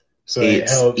place. So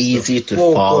it's easy to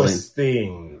fall in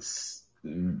things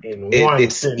in one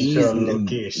central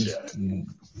location.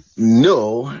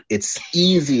 No, it's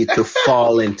easy to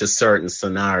fall into certain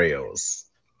scenarios.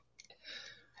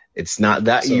 It's not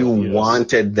that you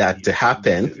wanted that to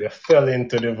happen. You fell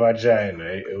into the vagina.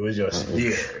 It was just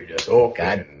there. You just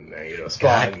open.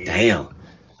 God damn.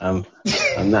 I'm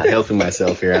not helping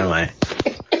myself here, am I?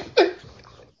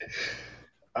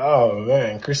 Oh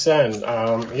man, Chrisanne.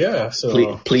 Yeah.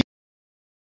 So please.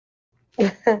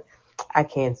 I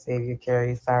can't save you,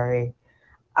 Carrie. Sorry.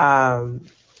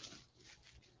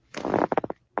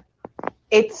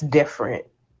 It's different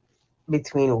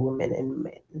between women and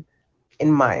men,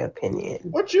 in my opinion.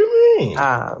 What you mean?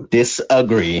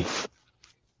 Disagree.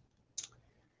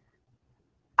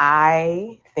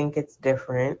 I think it's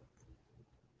different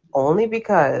only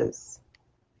because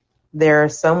there are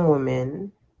some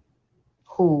women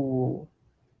who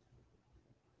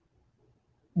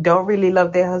don't really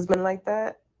love their husband like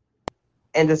that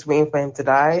and just waiting for him to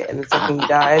die. And the second he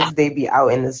dies, they be out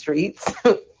in the streets.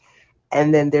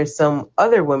 And then there's some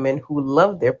other women who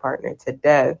love their partner to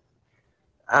death.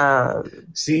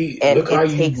 See, and look how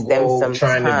you go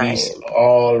trying to be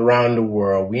all around the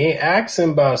world. We ain't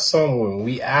asking about someone.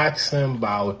 We asking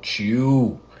about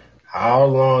you. How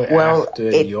long after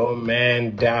your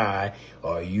man die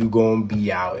are you going to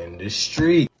be out in the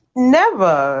street?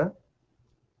 Never.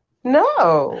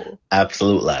 No.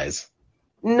 Absolute lies.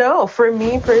 No, for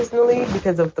me personally,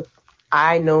 because of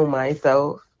I know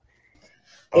myself.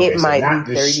 Okay, it so might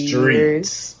be 30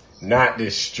 years. Not the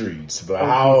streets, but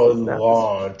how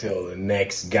long till the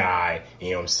next guy, you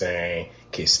know what I'm saying,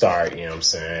 can start, you know what I'm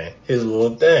saying, his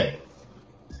little thing?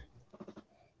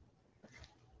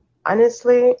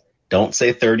 Honestly. Don't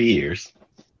say 30 years.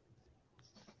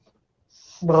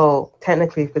 Well,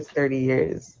 technically, if it's 30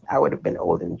 years, I would have been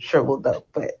old and shriveled up,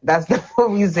 but that's not what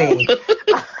we say.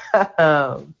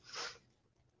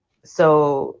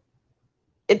 So,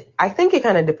 I think it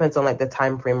kind of depends on like the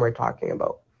time frame we're talking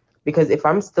about. Because if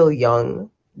I'm still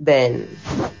young, then,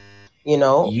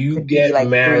 you get like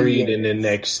married in the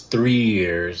next 3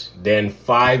 years, then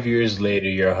 5 years later,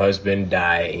 your husband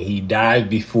died, and he died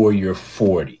before you're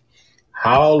 40.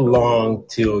 How long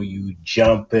till you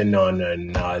jumping on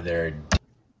another?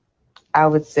 I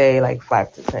would say like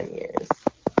 5 to 10 years.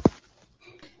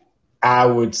 I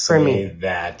would say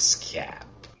that's cap.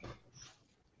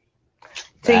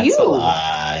 That's a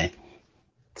lie.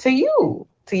 To you.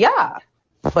 To ya.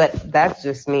 But that's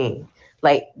just me.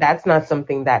 Like, that's not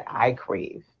something that I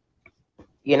crave.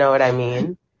 You know what I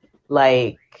mean?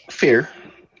 Like, fear.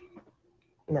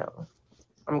 No,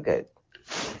 I'm good.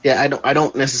 Yeah, I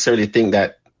don't necessarily think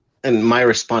that, and my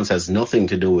response has nothing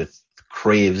to do with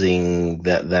craving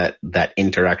that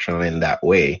interaction in that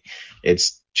way.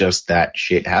 It's just that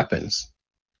shit happens.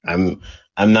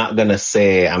 I'm not gonna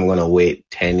say I'm gonna wait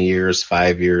 10 years,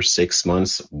 5 years, 6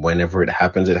 months. Whenever it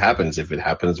happens, it happens. If it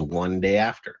happens one day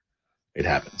after, it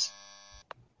happens.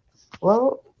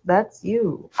 Well, that's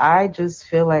you. I just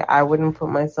feel like I wouldn't put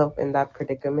myself in that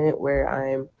predicament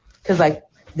where because like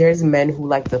there's men who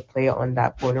like to play on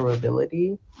that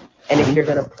vulnerability. And if you're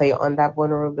going to play on that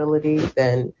vulnerability,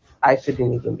 then I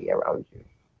shouldn't even be around you.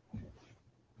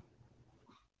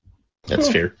 That's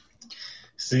fair.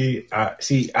 See,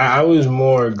 I was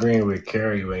more agreeing with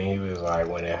Kerry when he was like,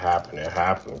 when it happened, it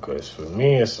happened. Because for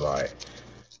me, it's like,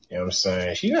 you know what I'm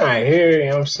saying? She not here, you know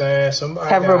what I'm saying? Somebody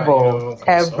terrible.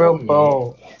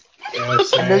 You know what I'm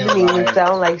saying? It doesn't even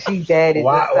sound like she's dead. It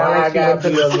just sounds like she went to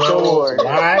the store.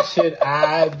 Why should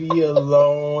I be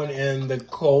alone in the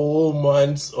cold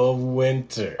months of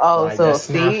winter? Oh, like, so that's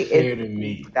not fair to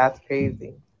me. That's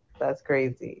crazy. That's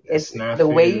crazy. It's not the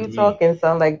way you talk and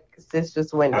sound like sis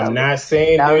just went. I'm not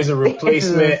saying there's a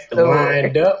replacement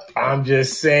lined up. I'm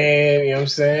just saying, you know what I'm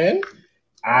saying?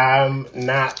 I'm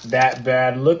not that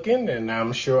bad looking, and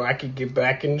I'm sure I could get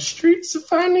back in the streets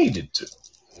if I needed to.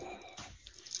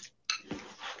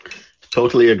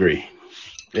 Totally agree.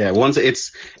 Yeah, once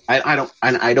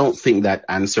I don't think that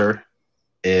answer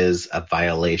is a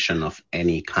violation of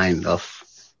any kind of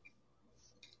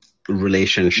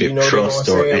relationship, trust,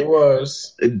 or it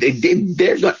was.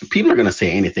 People are gonna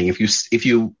say anything. If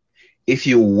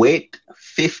you wait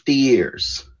 50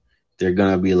 years, they're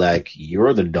gonna be like,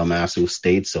 you're the dumbass who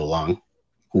stayed so long,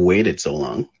 who waited so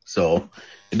long. So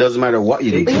it doesn't matter what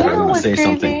you do. People are gonna say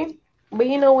something. But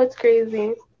you know what's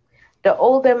crazy? The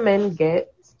older men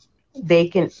get, they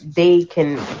can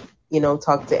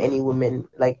talk to any woman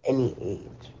like any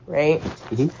age, right?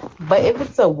 Mm-hmm. But if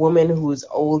it's a woman who's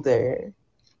older,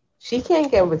 she can't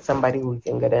get with somebody who's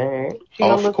younger than her.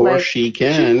 Of course she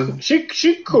can. She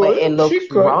could. But it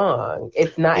looks wrong.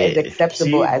 It's not as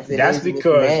acceptable as it is with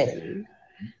men.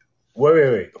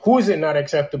 Wait. Who is it not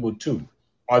acceptable to?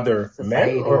 Other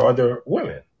men or other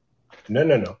women?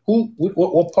 No.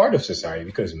 What part of society?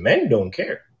 Because men don't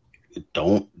care.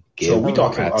 Don't give. So we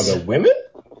talking other women?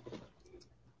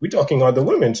 We talking other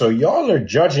women. So y'all are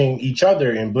judging each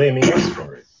other and blaming us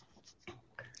for it.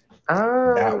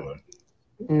 That one.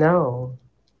 No.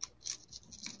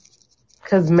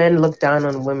 Because men look down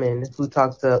on women who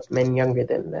talk to men younger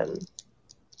than them.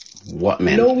 What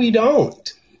men? No, we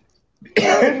don't.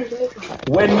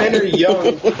 When men are young,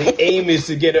 the aim is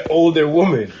to get an older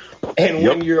woman. And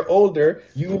when you're older,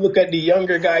 you look at the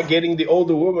younger guy getting the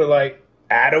older woman like,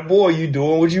 attaboy, you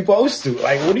doing what you're supposed to.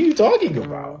 Like, what are you talking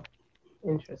about?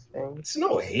 Interesting. It's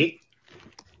no hate.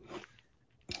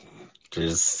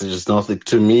 There's nothing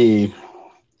to me.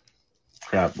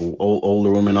 Crap, older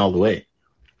women all the way.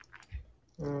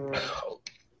 Oh,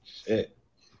 shit.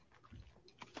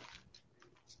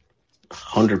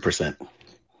 100%.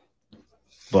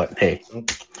 But hey,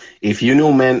 if you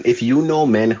know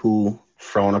men who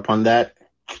frown upon that,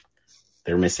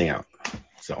 they're missing out.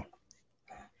 So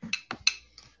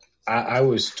I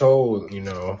was told,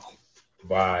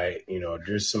 by,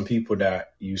 there's some people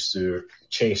that used to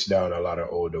chase down a lot of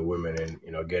older women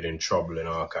and, get in trouble and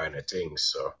all kind of things.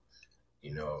 So,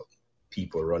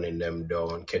 people running them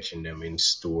down, catching them in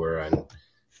store, and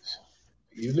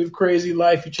you live crazy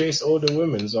life. You chase older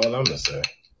women is all I'm gonna say.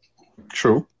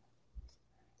 True.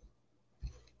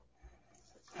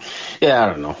 Yeah, I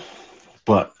don't know.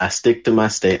 But I stick to my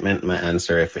statement, my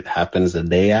answer. If it happens the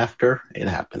day after, it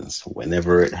happens.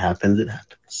 Whenever it happens, it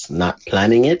happens. Not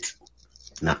planning it,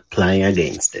 not planning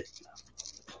against it.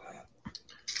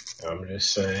 I'm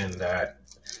just saying that,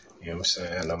 I'm going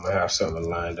to have something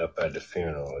lined up at the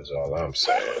funeral is all I'm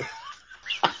saying.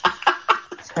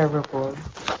 Terrible.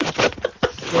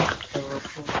 Terrible.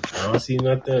 I don't see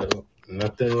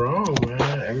nothing wrong,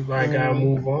 man. Everybody got to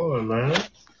move on,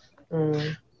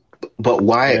 man. But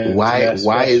why is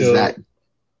that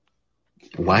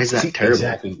terrible?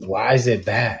 Exactly. Why is it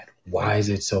bad? Why is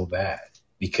it so bad?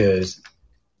 Because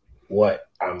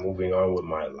I'm moving on with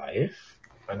my life.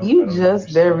 You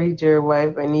just buried your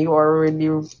wife and you already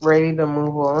ready to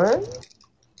move on?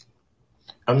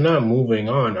 I'm not moving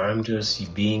on. I'm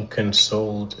just being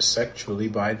consoled sexually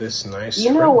by this nice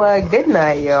You know what? Good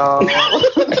night, y'all.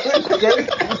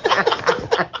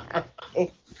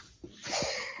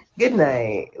 Good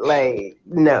night. Like,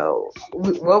 no.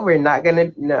 We're not going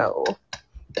to, no.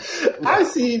 I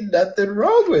see nothing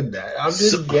wrong with that. I'm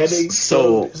just getting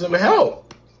some help.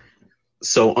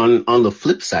 So on the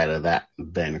flip side of that,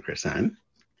 then, Chrisanne,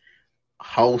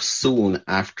 how soon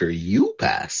after you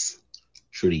pass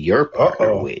should your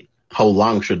partner wait? How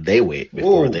long should they wait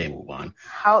before they move on?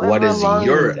 However long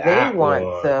they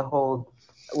want to hold.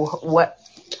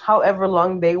 However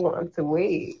long they want to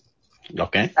wait.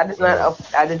 Okay. That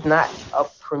is not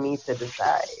up for me to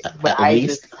decide. But I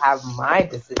just have my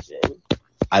decision.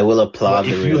 I will applaud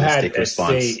the realistic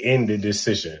response.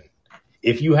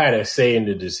 If you had a say in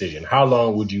the decision, how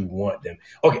long would you want them?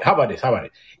 Okay, how about this?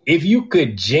 If you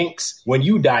could jinx, when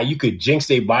you die, you could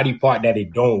jinx a body part that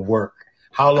it don't work.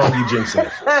 How long you jinxing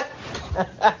it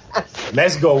for?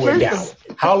 Let's go with that.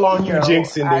 How long you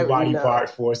jinxing the body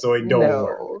part for so it don't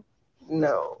work?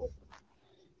 No.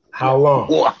 How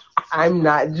long? I'm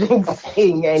not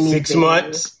jinxing anything. 6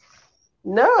 months?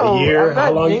 No. A year?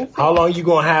 How long you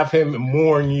gonna have him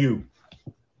mourn you?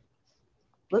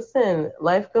 Listen,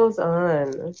 life goes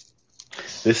on.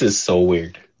 This is so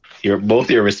weird.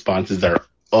 Both your responses are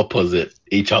opposite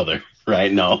each other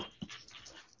right now.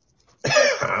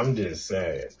 I'm just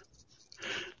saying.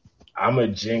 I'm a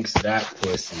jinx that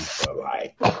pussy for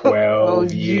like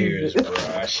 12 years,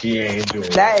 bro. She ain't doing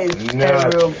that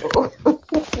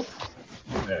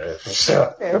is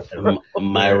terrible.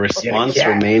 My response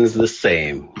remains the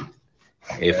same.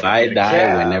 If I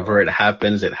die, whenever it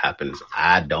happens, it happens.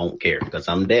 I don't care because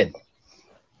I'm dead.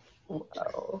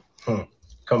 Wow.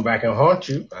 Come back and haunt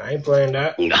you. I ain't playing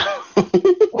that. No.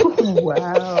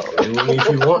 Wow. If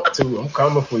you want to, I'm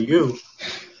coming for you.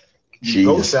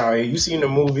 Ghosts out here. You seen the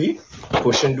movie?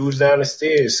 Pushing dudes down the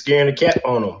stairs, scaring the cat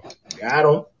on them. Got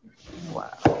him.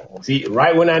 Wow. See,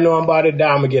 right when I know I'm about to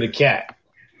die, I'm going to get a cat.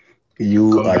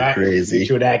 You are crazy. Make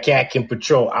sure that cat can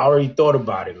patrol. I already thought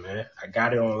about it, man. I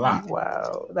got it on lock.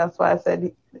 Wow. That's why I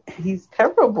said he's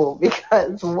terrible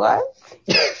because what?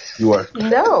 You are.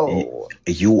 No.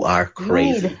 You are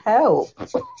crazy. You need help.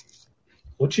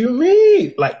 What you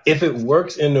mean? Like, if it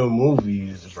works in the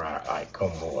movies, bro, like,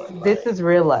 come on. Like, this is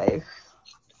real life.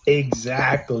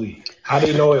 Exactly. How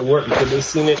they know it worked? Because they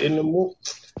seen it in the movie.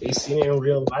 They seen it in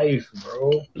real life,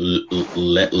 bro.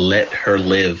 Let her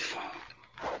live.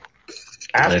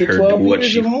 After 12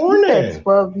 years of mourning.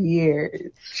 12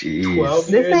 years. Jeez.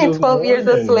 This ain't 12 years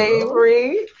of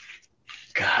slavery.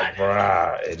 God.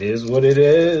 Bruh, it is what it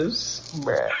is.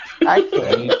 Bruh, I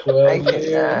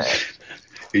cannot.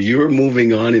 You're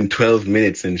moving on in 12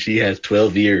 minutes and she has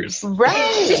 12 years.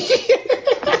 Right.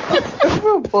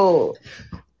 Terrible.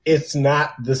 It's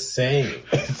not the same.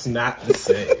 It's not the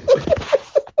same.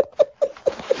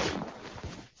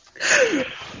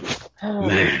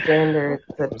 Standards,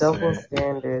 the double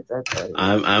standards. I tell you.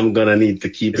 I'm gonna need to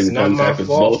keep in contact with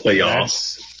both of y'all.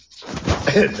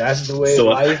 That's the way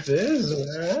life is,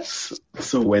 man.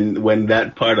 So when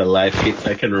that part of life hits,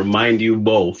 I can remind you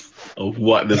both of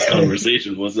what this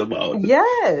conversation was about.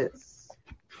 Yes,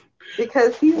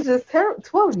 because he's just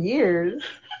 12 years,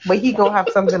 but he gonna have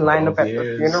something lined up at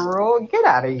the funeral. Get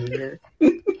out of here.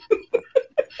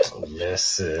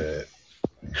 listen.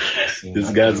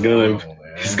 This guy's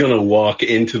he's gonna walk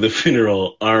into the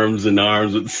funeral arms in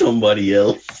arms with somebody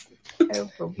else.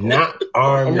 Not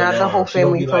arm and not the whole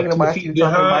family talking about you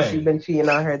been cheating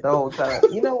on her the whole time.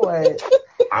 You know what?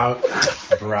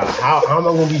 Bro, how am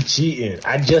I gonna be cheating?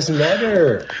 I just met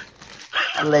her.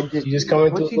 Allegedly. She just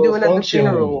coming to a little function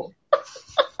with me.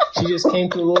 She just came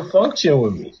to a little function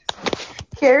with me.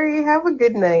 Carrie, have a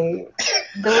good night.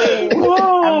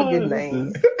 Dwayne, have a good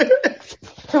night.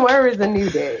 Tomorrow is a new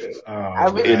day. I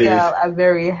wish y'all a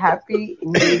very happy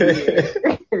new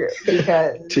year.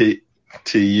 Because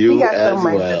to you we got as so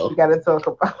much well. that we gotta talk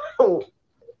about.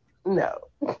 No.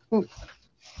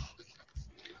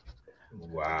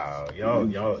 Wow, y'all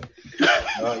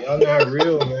not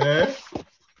real, man.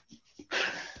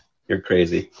 You're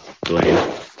crazy,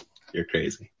 Dwayne. You're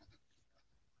crazy.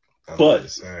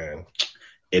 But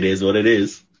it is what it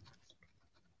is.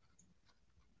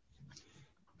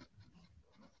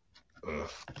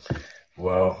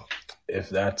 Well, if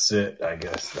that's it, I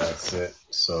guess that's it.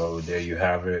 So there you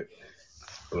have it.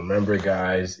 Remember,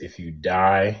 guys, if you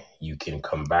die, you can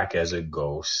come back as a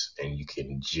ghost and you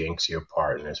can jinx your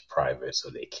partner's private so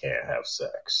they can't have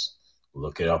sex.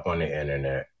 Look it up on the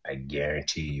internet. I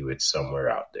guarantee you it's somewhere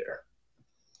out there.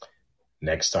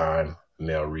 Next time,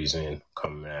 Male Reasoning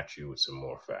coming at you with some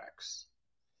more facts.